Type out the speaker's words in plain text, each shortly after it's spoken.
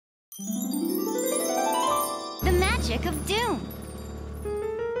The magic of Doom.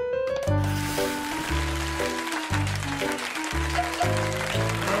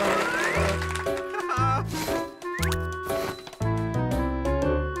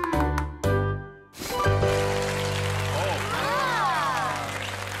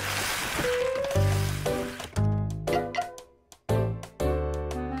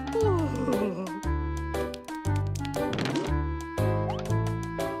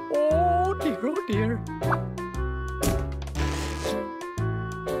 Oh dear.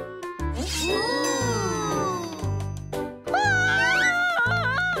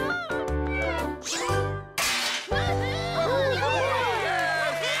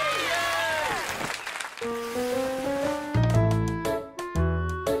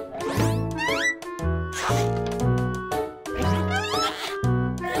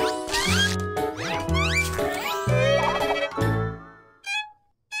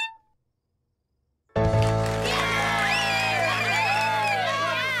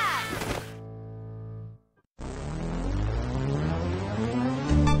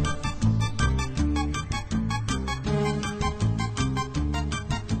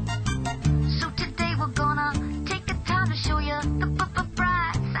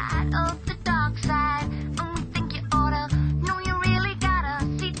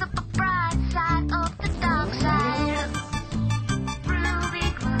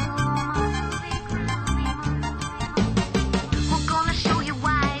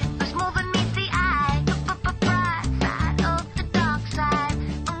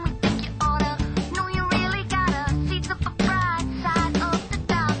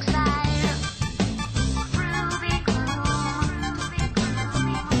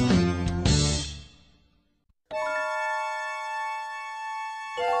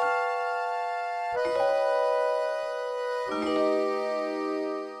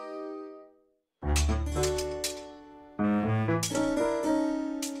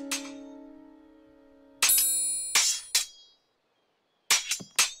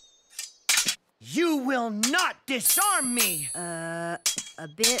 You will not disarm me! A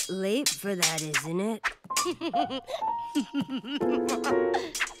bit late for that, isn't it?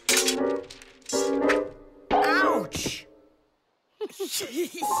 Ouch!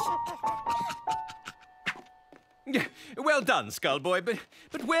 Well done, Skullboy,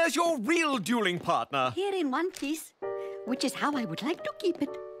 but where's your real dueling partner? Here in one piece, which is how I would like to keep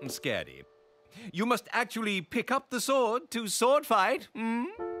it. Scaredy. You must actually pick up the sword to sword fight, hmm?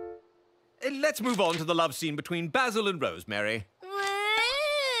 Let's move on to the love scene between Basil and Rosemary. Woo!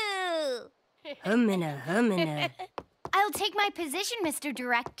 Humina, humina. I'll take my position, Mr.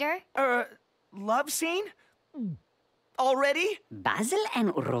 Director. Love scene? Already? Basil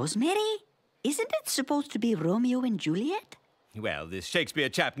and Rosemary? Isn't it supposed to be Romeo and Juliet? Well, this Shakespeare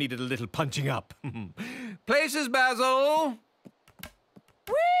chap needed a little punching up. Places, Basil!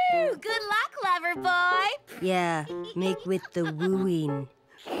 Woo! Good luck, lover boy. Yeah, make with the wooing.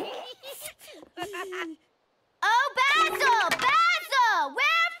 Oh, Basil! Basil!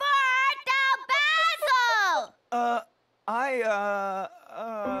 Wherefore art thou, Basil?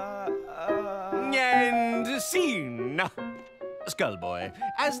 And scene! Skullboy,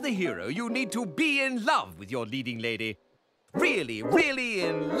 as the hero, you need to be in love with your leading lady. Really, really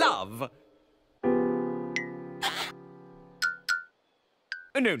in love.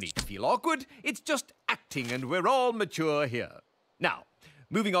 No need to feel awkward. It's just acting, and we're all mature here. Now,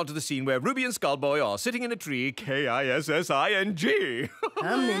 moving on to the scene where Ruby and Skullboy are sitting in a tree, K-I-S-S-I-N-G.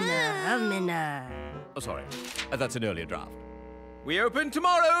 Humina, humina. Oh, sorry. That's an earlier draft. We open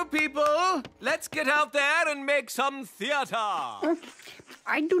tomorrow, people. Let's get out there and make some theater.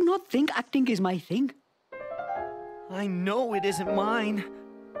 I do not think acting is my thing. I know it isn't mine.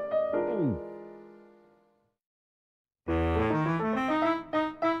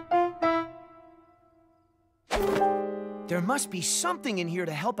 There must be something in here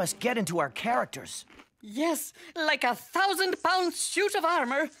to help us get into our characters. Yes, like a 1,000-pound suit of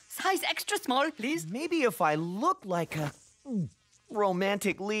armor. Size extra small, please. Maybe if I look like a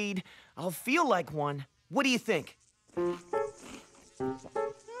romantic lead, I'll feel like one. What do you think? I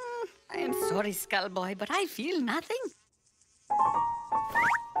am sorry, Skullboy, but I feel nothing.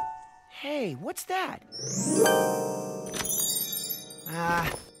 Hey, what's that?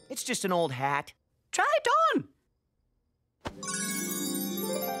 It's just an old hat. Try it on.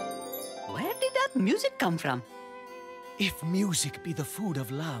 Where did that music come from? If music be the food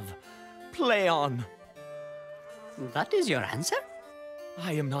of love, play on. That is your answer?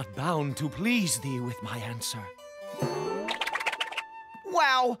 I am not bound to please thee with my answer.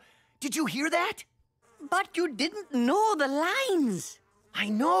 Wow! Did you hear that? But you didn't know the lines. I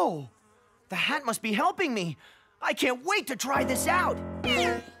know. The hat must be helping me. I can't wait to try this out.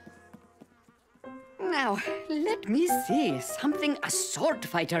 Now, let me see. Something a sword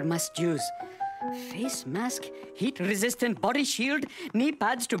fighter must use. Face mask, heat-resistant body shield, knee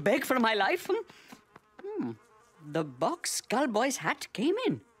pads to beg for my life. The box Skullboy's hat came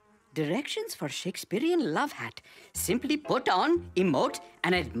in. Directions for Shakespearean love hat. Simply put on, emote,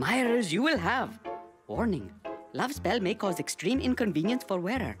 and admirers you will have. Warning. Love spell may cause extreme inconvenience for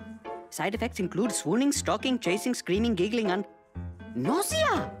wearer. Side effects include swooning, stalking, chasing, screaming, giggling, and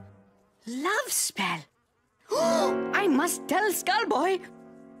nausea. Love spell. I must tell Skullboy.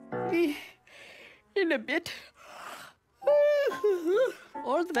 In a bit.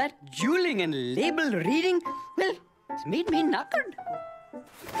 All that dueling and label reading, well, it's made me knackered.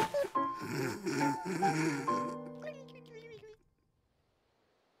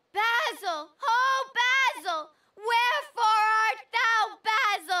 Basil! Oh, Basil! Wherefore art thou,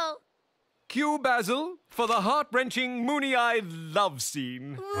 Basil? Cue Basil for the heart-wrenching, moony-eyed love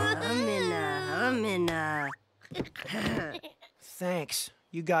scene. Thanks.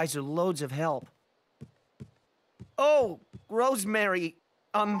 You guys are loads of help. Oh, Rosemary.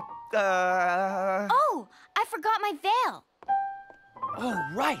 Oh, I forgot my veil. Oh,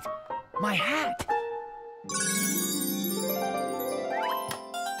 right. My hat.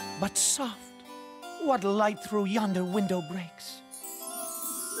 But soft, what light through yonder window breaks?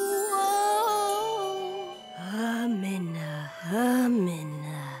 Whoa!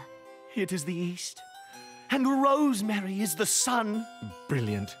 It is the east, and Rosemary is the sun.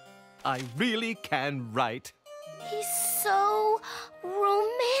 Brilliant. I really can write. He's so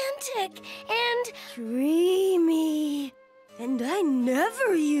romantic and... Dreamy. And I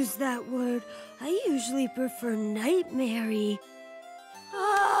never use that word. I usually prefer nightmare-y.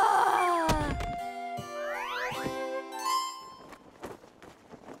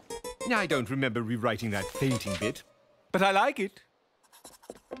 I don't remember rewriting that fainting bit, but I like it.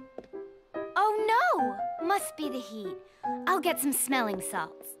 Oh, no! Must be the heat. I'll get some smelling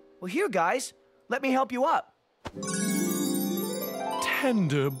salts. Well, here, guys. Let me help you up.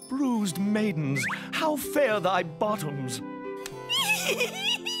 Tender, bruised maidens, how fair thy bottoms.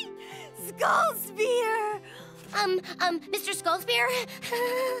 Skullspear! Mr. Skullspear?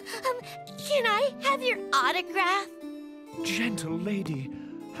 Can I have your autograph? Gentle lady,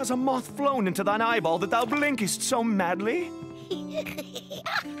 has a moth flown into thine eyeball that thou blinkest so madly? Can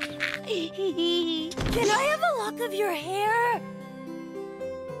I have a lock of your hair?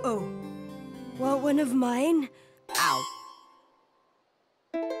 Oh, want one of mine? Ow.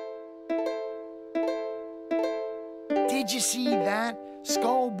 Did you see that?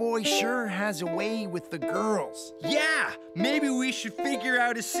 Skullboy sure has a way with the girls. Yeah, maybe we should figure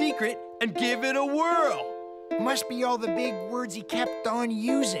out his secret and give it a whirl. Must be all the big words he kept on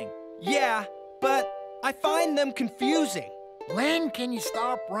using. Yeah, but I find them confusing. Len, can you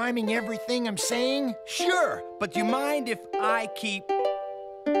stop rhyming everything I'm saying? Sure, but do you mind if I keep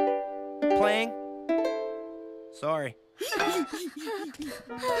playing? Sorry.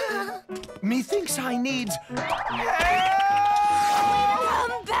 Methinks I needs... Come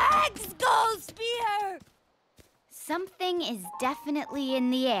back, Skullspear! Something is definitely in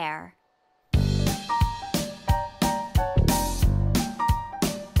the air.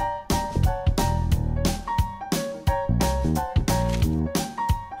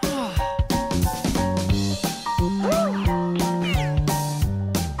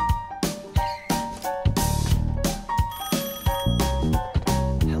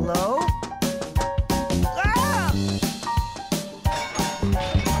 Hello?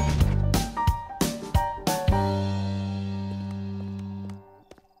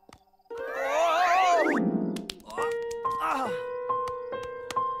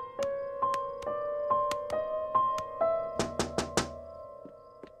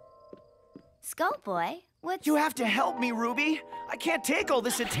 Skullboy, what's... You have to help me, Ruby. I can't take all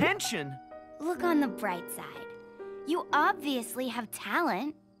this attention. Look on the bright side. You obviously have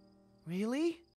talent. Really?